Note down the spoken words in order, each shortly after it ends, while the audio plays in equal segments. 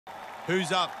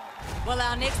Who's up? Well,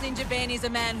 our next Ninja Ben is a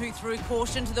man who threw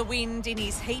caution to the wind in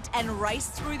his heat and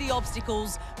raced through the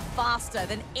obstacles faster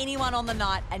than anyone on the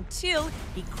night until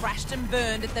he crashed and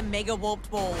burned at the mega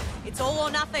warped wall. It's all or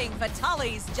nothing for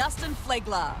Tully's Justin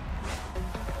Flegler.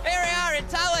 Here we are in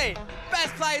Tully,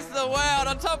 best place in the world,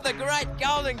 on top of the great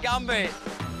Golden Gumby.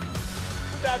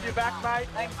 Good to have you back, mate.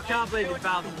 I can't believe you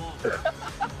found the wall.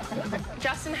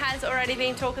 Justin has already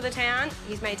been talk of the town.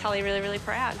 He's made Tully really, really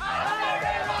proud.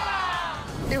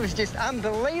 It was just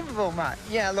unbelievable, mate.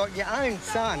 Yeah, like your own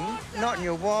son, not in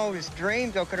your wildest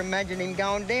dreams, I could imagine him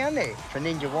going down there for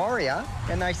Ninja Warrior.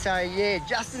 And they say, yeah,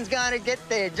 Justin's going to get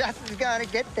there, Justin's going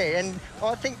to get there. And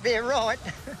I think they're right.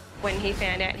 When he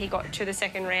found out he got to the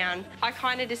second round, I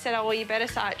kind of just said, oh, well, you better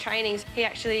start training. He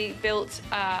actually built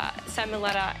a salmon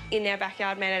ladder in their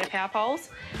backyard made out of power poles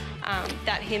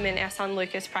that him and our son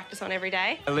Lucas practice on every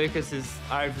day. Lucas is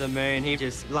over the moon. He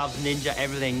just loves ninja,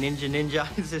 everything. Ninja.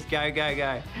 It's just go, go,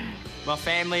 go. My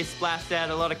family splashed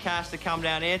out a lot of cash to come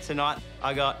down here tonight.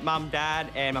 I got mum, dad,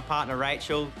 and my partner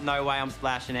Rachel. No way I'm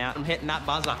splashing out. I'm hitting that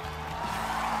buzzer.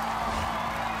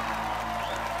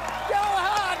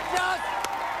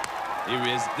 Here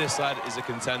he is. This lad is a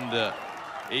contender.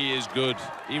 He is good.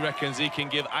 He reckons he can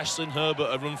give Ashlyn Herbert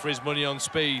a run for his money on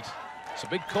speed. It's a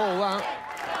big call, that.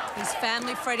 His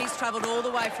family, Freddie's travelled all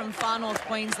the way from far north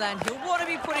Queensland. He'll want to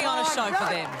be putting on a show for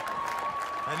them.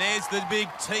 And there's the big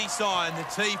T sign, the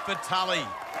T for Tully.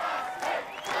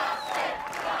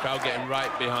 Crowd getting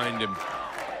right behind him.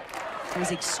 He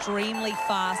was extremely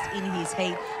fast in his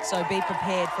heat, so be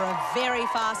prepared for a very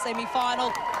fast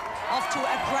semi-final. Off to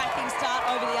a cracking start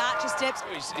over the Archer steps.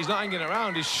 He's not hanging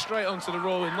around. He's straight onto the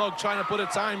rolling log, trying to put a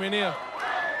time in here.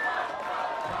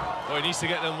 Oh, he needs to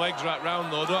get them legs right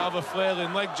round, though. Don't have a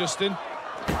flailing leg, Justin.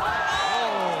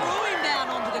 Oh! Threw him down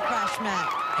onto the crash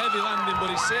mat. Heavy landing, but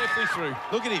he's safely through.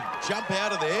 Look at him jump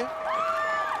out of there.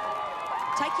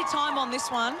 Take your time on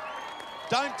this one.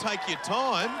 Don't take your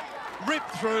time. Rip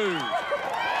through.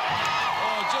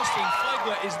 Oh, Justin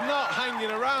Flegler is not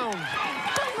hanging around.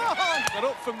 Got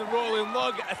up from the rolling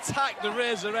log, attacked the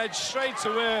razor edge straight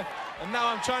away, and now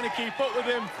I'm trying to keep up with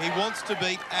him. He wants to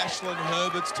beat Ashlyn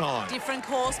Herbert's time. Different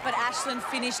course, but Ashlyn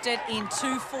finished it in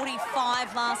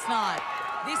 2:45 last night.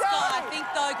 This guy, I think,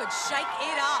 though, could shake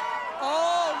it up.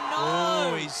 Oh,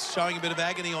 no. Oh, he's showing a bit of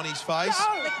agony on his face.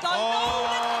 No, let go. Oh,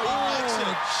 he makes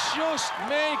it. Just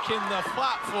making the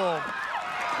platform.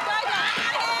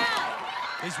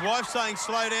 His wife's saying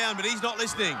slow down, but he's not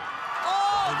listening.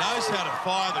 Oh, He knows how to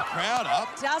fire the crowd up.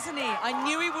 doesn't he? I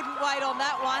knew he wouldn't wait on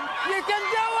that one. You can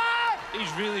do it! He's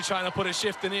really trying to put a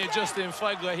shift in here, Justin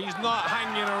Flegler. He's not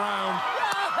hanging around.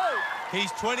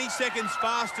 He's 20 seconds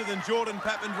faster than Jordan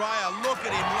Papandreou. Look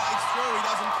at him race through. He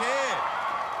doesn't care.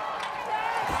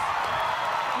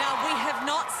 Now, we have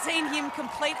not seen him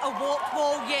complete a warp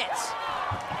wall yet.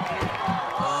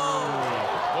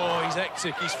 Oh, he's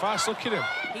hectic. He's fast. Look at him.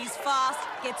 He's fast.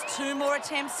 Gets 2 more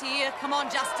attempts here. Come on,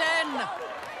 Justin.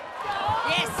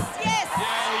 Yes, yes.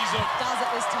 Yeah, he's up. Does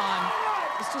it this time.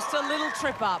 It's just a little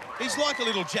trip up. He's like a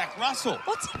little Jack Russell.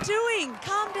 What's he doing?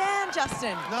 Calm down,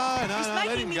 Justin. No, He's let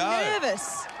making him me go.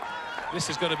 nervous. This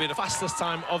is going to be the fastest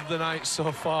time of the night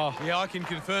so far. Yeah, I can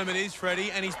confirm it is,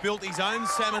 Freddie, and he's built his own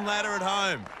salmon ladder at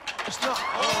home. It's not...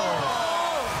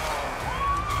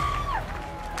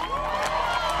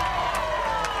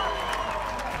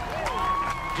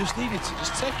 Just needed to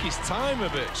just take his time a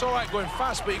bit. It's all right going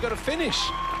fast, but you've got to finish.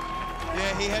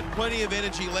 Yeah, he had plenty of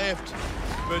energy left,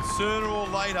 but sooner or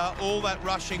later, all that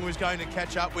rushing was going to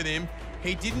catch up with him.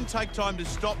 He didn't take time to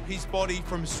stop his body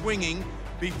from swinging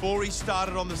before he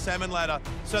started on the salmon ladder,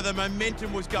 so the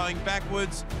momentum was going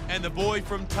backwards, and the boy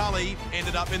from Tully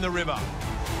ended up in the river.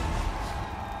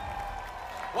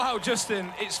 Wow,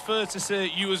 Justin, it's fair to say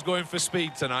you was going for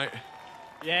speed tonight.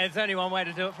 Yeah, there's only one way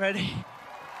to do it, Freddie.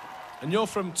 And you're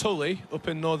from Tully, up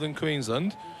in northern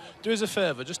Queensland. Do us a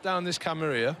favour, just down this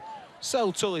camera here,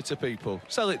 sell Tully to people.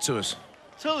 Sell it to us.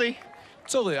 Tully?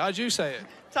 Tully, how'd you say it?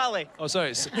 Tully. Oh,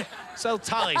 sorry, sell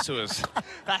Tally to us.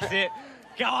 That's it.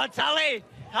 Go on, Tully!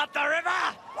 Up the river!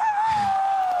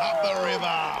 Up the river!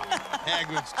 How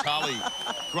good's Tully?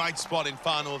 Great spot in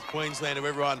far north Queensland of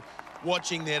everyone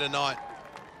watching there tonight.